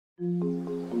Hey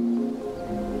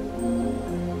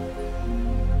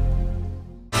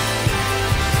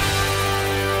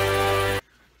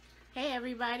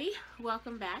everybody,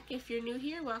 welcome back. If you're new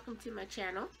here, welcome to my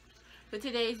channel. So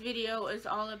today's video is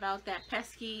all about that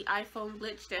pesky iPhone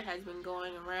glitch that has been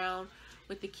going around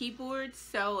with the keyboards.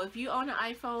 So if you own an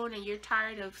iPhone and you're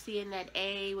tired of seeing that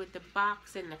A with the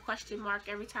box and the question mark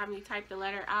every time you type the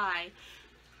letter I,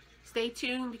 stay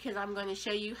tuned because I'm going to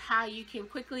show you how you can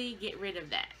quickly get rid of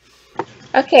that.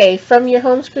 Okay, from your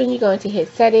home screen you're going to hit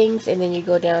settings and then you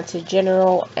go down to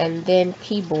general and then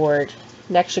keyboard.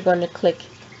 Next you're going to click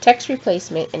text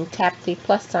replacement and tap the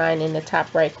plus sign in the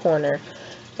top right corner.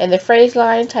 In the phrase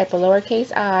line type a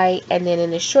lowercase I, and then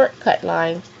in the shortcut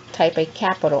line type a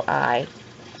capital I,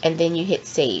 and then you hit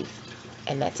save,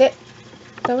 and that's it.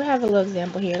 So we have a little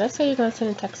example here. Let's say you're going to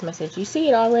send a text message. You see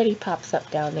it already pops up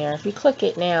down there. If you click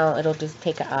it now, it'll just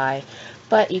take an I.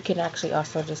 But you can actually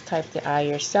also just type the I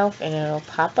yourself and it'll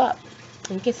pop up.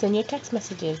 And you can send your text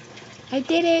messages. I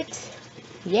did it!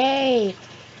 Yay!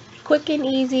 Quick and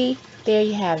easy. There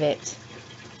you have it.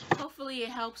 Hopefully it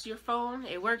helps your phone.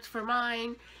 It worked for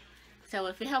mine. So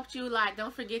if it helped you a lot,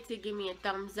 don't forget to give me a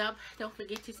thumbs up. Don't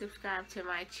forget to subscribe to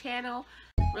my channel.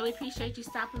 Really appreciate you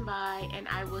stopping by, and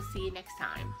I will see you next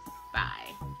time.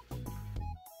 Bye.